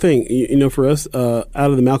 that was the thing. For us, out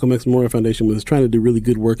of the Malcolm X Memorial Foundation was trying to do really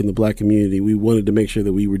good work in the black community. We wanted to make sure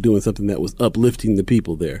that we were doing something that was uplifting the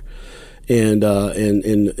people there. And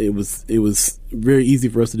it was very easy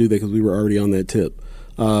for us to do that because we were already on that tip.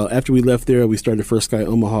 After we left there, we started First Sky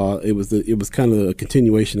Omaha. It was kind of a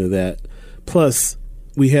continuation of that. Plus,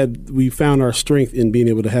 we found our strength in being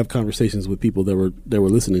able to have conversations with people that were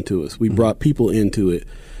listening to us. We brought people into it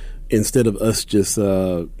instead of us just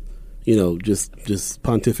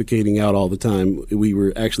pontificating out all the time. We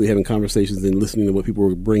were actually having conversations and listening to what people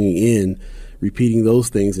were bringing in, repeating those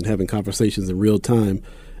things, and having conversations in real time.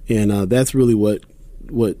 And that's really what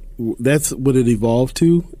it evolved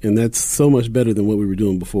to, and that's so much better than what we were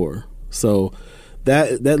doing before. So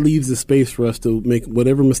that leaves the space for us to make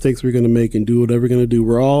whatever mistakes we're going to make and do whatever we're going to do.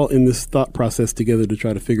 We're all in this thought process together to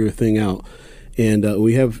try to figure a thing out. And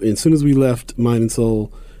as soon as we left Mind and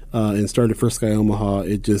Soul and started First Sky Omaha,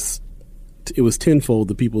 it was tenfold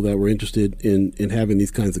the people that were interested in having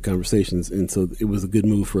these kinds of conversations. And so it was a good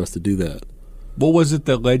move for us to do that. What was it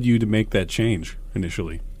that led you to make that change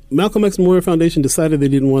initially? Malcolm X Memorial Foundation decided they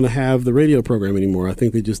didn't want to have the radio program anymore. I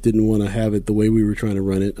think they just didn't want to have it the way we were trying to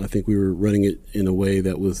run it. I think we were running it in a way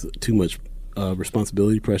that was too much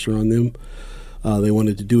responsibility pressure on them. They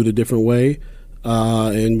wanted to do it a different way,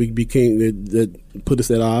 and that put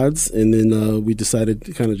us at odds. And then we decided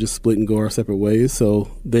to kind of just split and go our separate ways.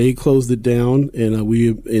 So they closed it down, and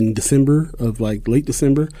in December late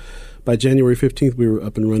December, by January 15th, we were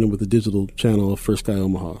up and running with the digital channel of First Sky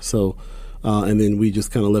Omaha. So. And then we just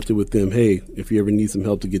kind of left it with them. Hey, if you ever need some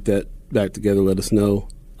help to get that back together, let us know.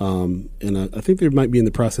 And I think they might be in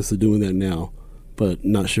the process of doing that now, but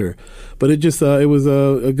not sure. But it was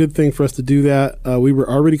a good thing for us to do that. We were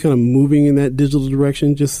already kind of moving in that digital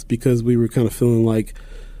direction just because we were kind of feeling like,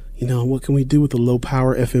 what can we do with a low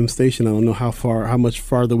power FM station? I don't know how much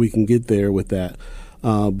farther we can get there with that.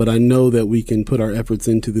 But I know that we can put our efforts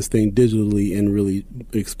into this thing digitally and really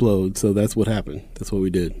explode. So that's what happened. That's what we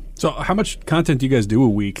did. So how much content do you guys do a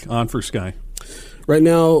week on First Sky? Right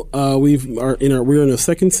now, we're in a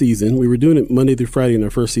second season. We were doing it Monday through Friday in our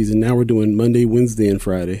first season. Now we're doing Monday, Wednesday, and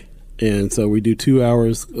Friday. And so we do 2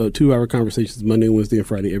 hours, 2 hour conversations Monday, Wednesday, and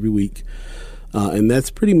Friday every week. And that's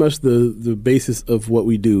pretty much the basis of what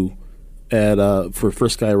we do at for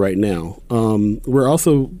First Sky right now. We're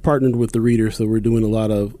also partnered with the Reader, so we're doing a lot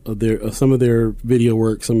of some of their video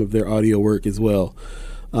work, some of their audio work as well.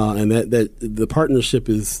 And that the partnership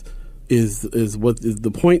is what is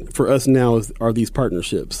the point for us now are these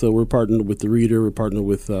partnerships. So we're partnered with the Reader, we're partnered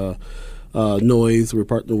with Noise, we're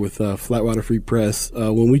partnered with Flatwater Free Press.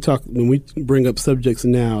 When we bring up subjects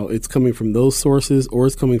now, it's coming from those sources, or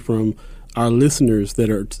it's coming from our listeners that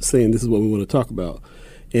are saying this is what we want to talk about.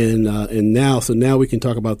 And now we can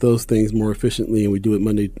talk about those things more efficiently, and we do it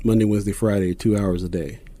Monday, Wednesday, Friday, 2 hours a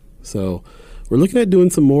day. So we're looking at doing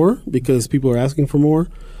some more because people are asking for more.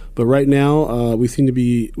 But right now, we seem to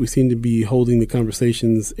be holding the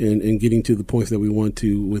conversations and getting to the points that we want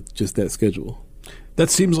to with just that schedule. That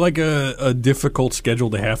seems like a difficult schedule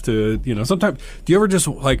to have to, sometimes. Do you ever just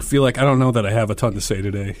feel like, I don't know that I have a ton to say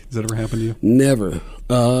today? Does that ever happen to you? Never.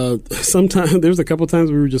 Sometimes there's a couple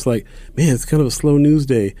times we were just like, man, it's kind of a slow news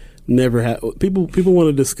day. Never people want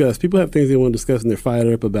to discuss. People have things they want to discuss and they're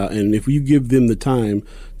fired up about. And if you give them the time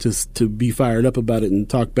to be fired up about it and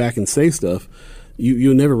talk back and say stuff,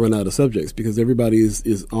 you'll never run out of subjects because everybody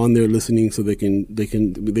is on there listening, so they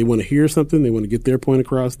want to hear something, they want to get their point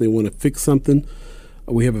across, they want to fix something.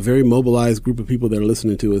 We have a very mobilized group of people that are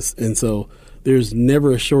listening to us, and so there's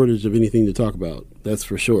never a shortage of anything to talk about. That's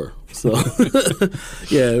for sure. So,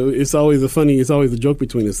 yeah, it's always a joke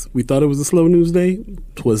between us. We thought it was a slow news day.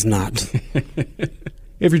 'Twas not.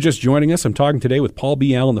 If you're just joining us, I'm talking today with Paul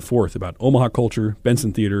B. Allen IV about Omaha culture,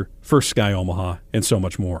 Benson Theater, First Sky Omaha, and so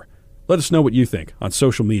much more. Let us know what you think on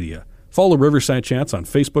social media. Follow Riverside Chats on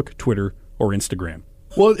Facebook, Twitter, or Instagram.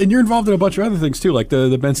 Well, and you're involved in a bunch of other things, too, like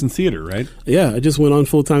the Benson Theater, right? Yeah, I just went on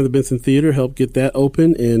full-time to the Benson Theater, helped get that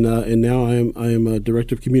open, and now I am a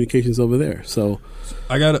director of communications over there. So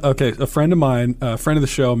I got a friend of mine, a friend of the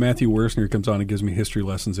show, Matthew Worsner, comes on and gives me history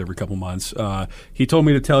lessons every couple months. He told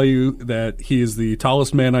me to tell you that he is the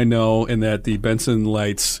tallest man I know and that the Benson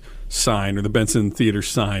Lights sign or the Benson Theater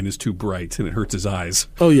sign is too bright and it hurts his eyes.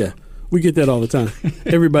 Oh, yeah. We get that all the time.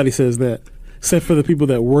 Everybody says that. Except for the people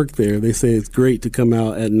that work there, they say it's great to come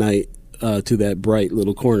out at night to that bright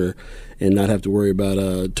little corner and not have to worry about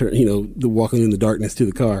walking in the darkness to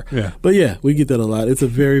the car. Yeah. But yeah, we get that a lot. It's a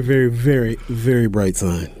very, very, very, very bright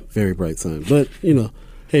sign. Very bright sign. But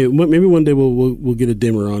hey, maybe one day we'll get a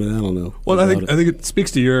dimmer on it. I don't know. Well, I think it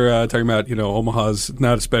speaks to your talking about Omaha's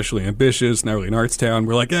not especially ambitious, not really an arts town.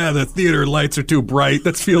 We're like, the theater lights are too bright.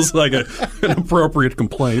 That feels like an appropriate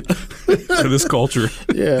complaint for this culture.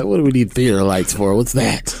 Yeah, what do we need theater lights for? What's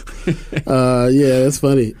that? Yeah, that's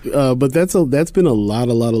funny. But that's been a lot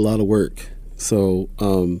of work. So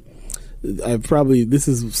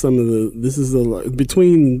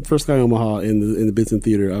between First Sky Omaha and the Benson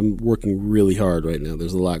Theater, I'm working really hard right now.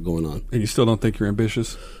 There's a lot going on. And you still don't think you're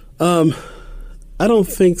ambitious? I don't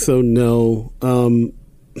think so. No.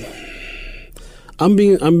 I'm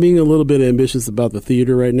being a little bit ambitious about the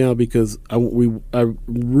theater right now because I'm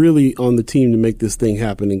really on the team to make this thing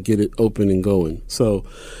happen and get it open and going. So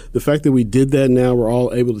the fact that we did that now, we're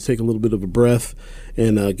all able to take a little bit of a breath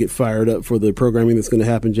and get fired up for the programming that's going to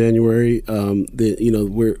happen January.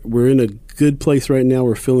 We're in a good place right now.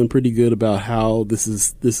 We're feeling pretty good about how this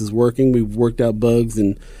is working. We've worked out bugs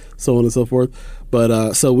and so on and so forth.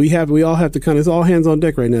 But so we all have to it's all hands on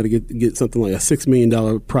deck right now to get something like a $6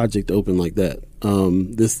 million project open like that.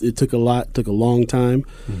 It took a long time.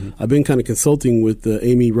 Mm-hmm. I've been kind of consulting with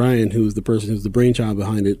Amy Ryan, who's the person who's the brainchild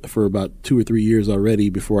behind it, for about 2 or 3 years already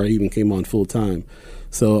before I even came on full time.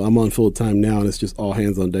 So I'm on full time now, and it's just all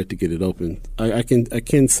hands on deck to get it open. I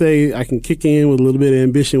can say I can kick in with a little bit of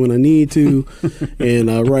ambition when I need to,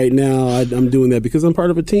 and right now I'm doing that because I'm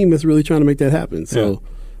part of a team that's really trying to make that happen. So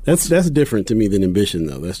that's different to me than ambition,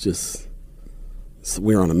 though. That's just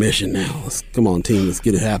we're on a mission now. Come on, team, let's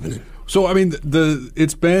get it happening. So I mean,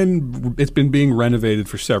 it's been being renovated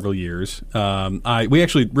for several years.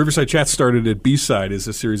 Riverside Chat started at B-Side as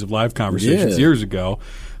a series of live conversations years ago,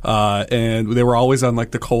 and they were always on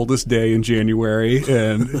like the coldest day in January,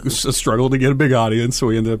 and it was a struggle to get a big audience. So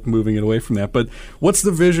we ended up moving it away from that. But what's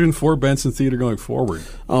the vision for Benson Theater going forward?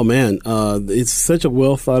 Oh man, it's such a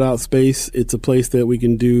well thought out space. It's a place that we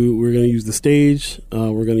can do. We're going to use the stage.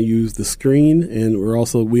 We're going to use the screen, and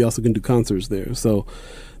we also can do concerts there. So.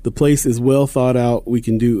 The place is well thought out. We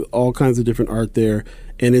can do all kinds of different art there,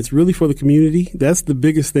 and it's really for the community. That's the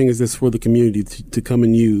biggest thing, is this for the community to come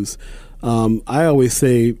and use. I always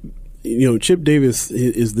say Chip Davis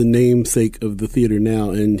is the namesake of the theater now,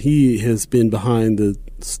 and he has been behind the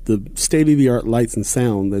state-of-the-art lights and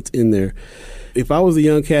sound that's in there. If I was a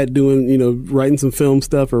young cat doing, writing some film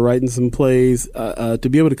stuff or writing some plays, to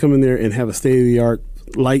be able to come in there and have a state-of-the-art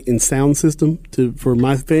light and sound system for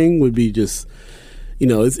my thing would be just,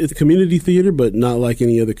 it's a community theater, but not like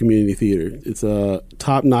any other community theater. It's a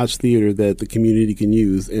top-notch theater that the community can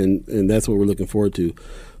use, and that's what we're looking forward to.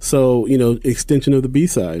 So, extension of the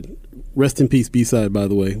B-side. Rest in peace, B-side, by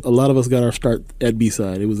the way. A lot of us got our start at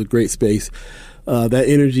B-side. It was a great space. That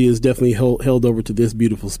energy is definitely held over to this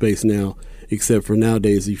beautiful space now, except for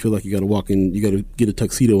nowadays you feel like you got to walk in, you got to get a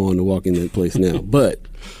tuxedo on to walk in that place now. But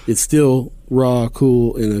it's still raw,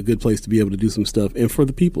 cool, and a good place to be able to do some stuff. And for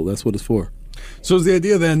the people, that's what it's for. So is the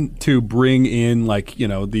idea then to bring in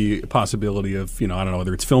the possibility of, I don't know,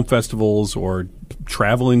 whether it's film festivals or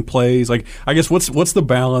traveling plays? Like, I guess what's the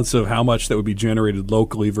balance of how much that would be generated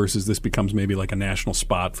locally versus this becomes maybe like a national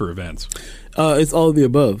spot for events? It's all of the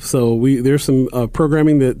above. So there's some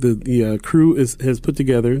programming that the crew has put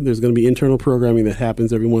together. There's going to be internal programming that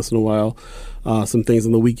happens every once in a while. Some things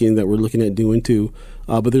on the weekend that we're looking at doing too.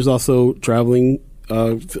 But there's also traveling.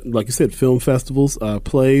 Like you said, film festivals,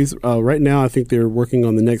 plays. Right now, I think they're working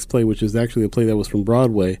on the next play, which is actually a play that was from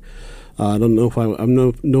Broadway. I don't know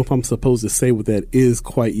if I'm supposed to say what that is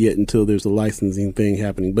quite yet until there's a licensing thing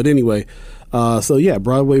happening. But anyway,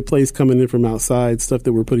 Broadway plays coming in from outside, stuff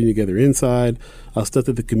that we're putting together inside, stuff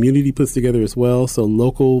that the community puts together as well. So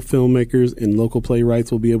local filmmakers and local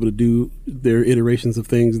playwrights will be able to do their iterations of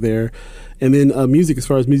things there. And then music, as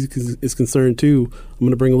far as music is concerned too, I'm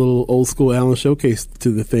going to bring a little old school Allen showcase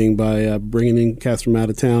to the thing by bringing in cast from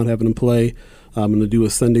out of town, having them play. I'm going to do a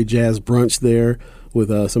Sunday jazz brunch there with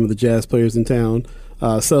some of the jazz players in town.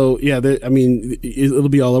 It'll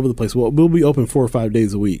be all over the place. We'll be open 4 or 5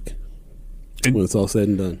 days a week when it's all said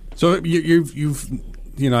and done. So you've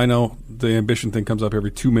I know the ambition thing comes up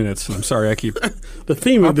every 2 minutes, and I'm sorry I keep the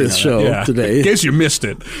theme of this show today. In case you missed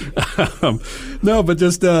it. No, but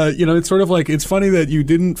just it's sort of like, it's funny that you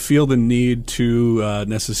didn't feel the need to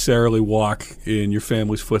necessarily walk in your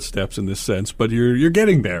family's footsteps in this sense, but you're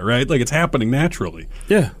getting there, right? Like, it's happening naturally.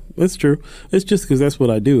 Yeah, that's true. It's just because that's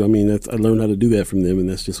what I do. I mean, I learned how to do that from them, and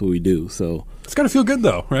that's just what we do. So it's got to feel good,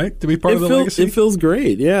 though, right? To be part of the legacy. It feels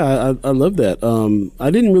great. Yeah, I love that.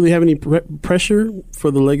 I didn't really have any pressure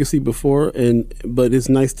for the legacy before, but it's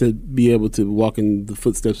nice to be able to walk in the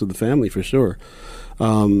footsteps of the family for sure.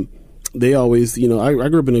 They always, I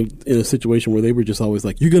grew up in a situation where they were just always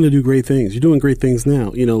like, "You're going to do great things. You're doing great things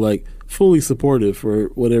now." Like fully supportive for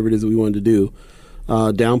whatever it is that we wanted to do.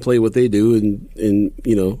 Downplay what they do, and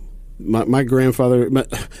my grandfather.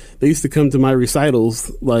 They used to come to my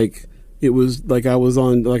recitals like it was like I was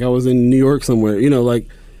in New York somewhere.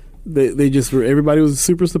 They just were. Everybody was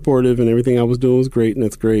super supportive, and everything I was doing was great, and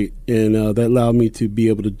that's great. And that allowed me to be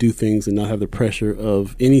able to do things and not have the pressure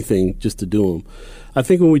of anything just to do them. I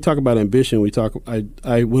think when we talk about ambition, when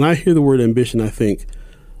I hear the word ambition, I think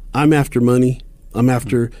I'm after money. I'm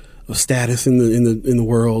after a status in the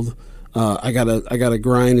world. I gotta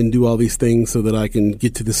grind and do all these things so that I can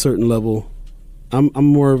get to this certain level. I'm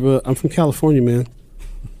from California, man.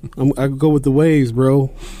 I go with the waves,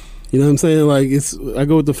 bro. You know what I'm saying? Like I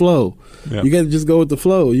go with the flow. Yeah. You got to just go with the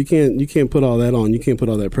flow. You can't put all that on. You can't put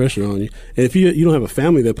all that pressure on you. And if you don't have a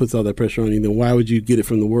family that puts all that pressure on you, then why would you get it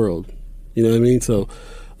from the world? You know what I mean? So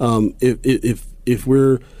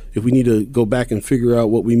if we need to go back and figure out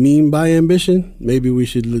what we mean by ambition, maybe we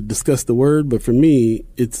should discuss the word. But for me,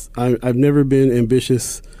 I've never been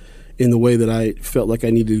ambitious in the way that I felt like I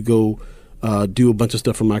needed to go do a bunch of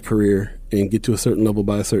stuff for my career and get to a certain level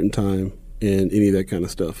by a certain time and any of that kind of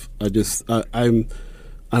stuff.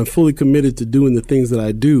 I'm fully committed to doing the things that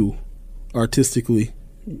I do artistically,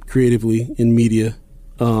 creatively, in media.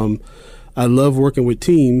 I love working with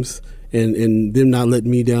teams and them not letting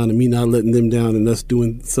me down and me not letting them down and us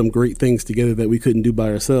doing some great things together that we couldn't do by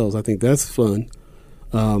ourselves. I think that's fun.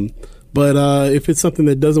 But if it's something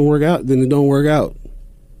that doesn't work out, then it don't work out.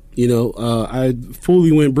 I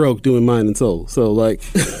fully went broke doing Mind and Soul. So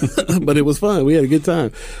but it was fun. We had a good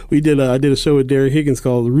time. I did a show with Derek Higgins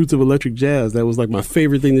called The Roots of Electric Jazz. That was like my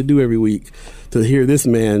favorite thing to do every week, to hear this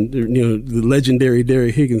man, the legendary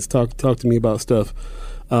Derek Higgins talk to me about stuff.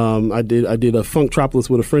 I did a Funktropolis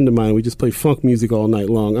with a friend of mine. We just played funk music all night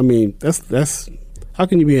long. I mean, that's how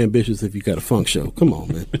can you be ambitious if you got a funk show? Come on,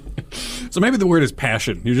 man. So maybe the word is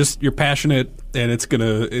passion. You're passionate, and it's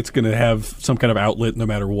gonna have some kind of outlet no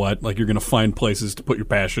matter what. Like, you're gonna find places to put your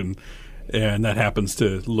passion, And that happens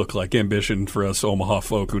to look like ambition for us Omaha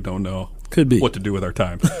folk who don't know Could be. what to do with our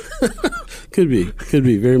time. Could be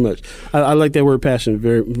very much. I like that word passion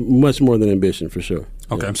very much more than ambition for sure.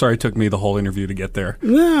 Okay, I'm sorry it took me the whole interview to get there.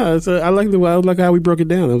 Yeah, I like how we broke it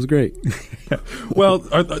down. That was great. Well,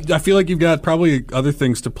 I feel like you've got probably other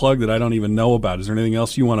things to plug that I don't even know about. Is there anything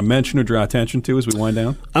else you want to mention or draw attention to as we wind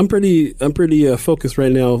down? I'm pretty focused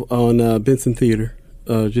right now on Benson Theater.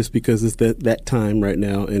 Just because it's that time right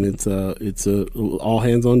now, and it's all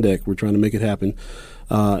hands on deck. We're trying to make it happen,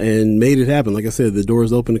 and made it happen. Like I said, the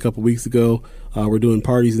doors opened a couple weeks ago. We're doing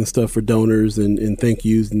parties and stuff for donors and thank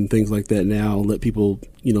yous and things like that now. Let people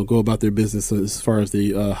go about their business as far as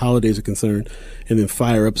the holidays are concerned, and then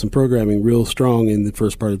fire up some programming real strong in the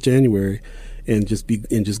first part of January, and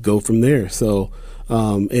just go from there. So.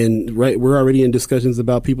 We're already in discussions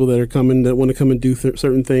about people that are coming that want to come and do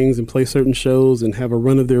certain things and play certain shows and have a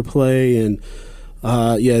run of their play. And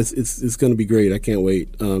it's going to be great. I can't wait.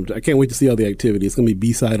 I can't wait to see all the activity. It's going to be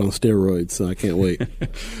B-side on steroids, so I can't wait.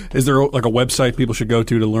 Is there like a website people should go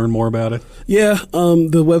to learn more about it? Yeah,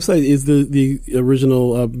 the website is the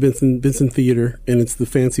original Benson Theater, and it's the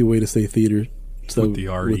fancy way to say theater. So with the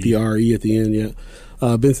R-E. With the R-E at the end, yeah.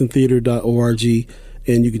 BensonTheater.org.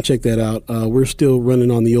 And you can check that out. We're still running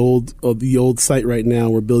on the old site right now.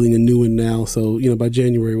 We're building a new one now. So, by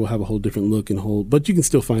January we'll have a whole different look but you can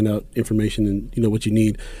still find out information and what you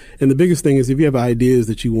need. And the biggest thing is if you have ideas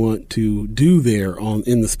that you want to do there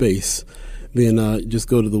in the space, then just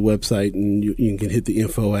go to the website and you can hit the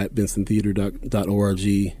info at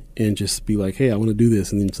bensontheater.org and just be like, hey, I want to do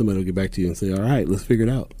this. And then somebody will get back to you and say, all right, let's figure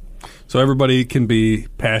it out. So everybody can be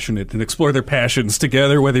passionate and explore their passions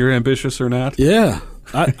together, whether you're ambitious or not. Yeah.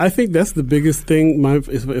 I think that's the biggest thing.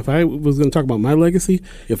 If I was going to talk about my legacy,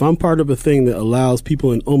 if I'm part of a thing that allows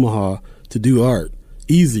people in Omaha to do art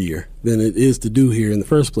easier than it is to do here in the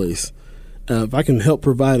first place, if I can help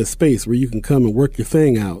provide a space where you can come and work your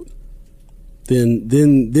thing out,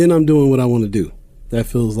 then I'm doing what I want to do. That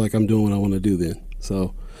feels like I'm doing what I want to do then.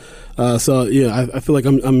 So I feel like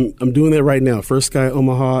I'm doing that right now. First Sky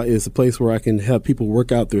Omaha is a place where I can help people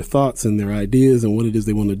work out their thoughts and their ideas and what it is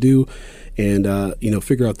they want to do, and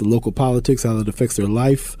figure out the local politics, how it affects their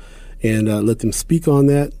life, and let them speak on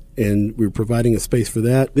that. And we're providing a space for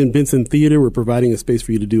that. Then Benson Theater, we're providing a space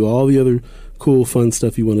for you to do all the other cool, fun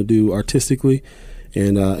stuff you want to do artistically.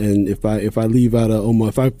 And if I leave out of Omaha,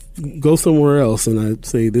 if I go somewhere else and I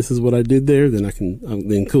say this is what I did there, then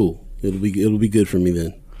then cool. It'll be good for me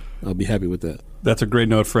then. I'll be happy with that. That's a great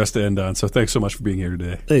note for us to end on. So thanks so much for being here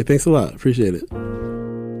today. Hey, thanks a lot. Appreciate it.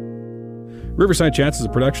 Riverside Chats is a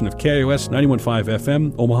production of KIOS 91.5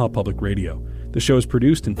 FM, Omaha Public Radio. The show is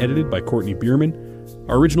produced and edited by Courtney Bierman.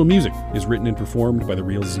 Our original music is written and performed by the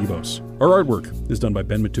Real Zebos. Our artwork is done by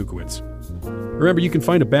Ben Matukowicz. Remember, you can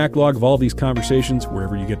find a backlog of all these conversations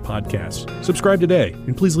wherever you get podcasts. Subscribe today,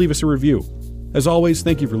 and please leave us a review. As always,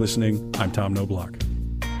 thank you for listening. I'm Tom Knobloch.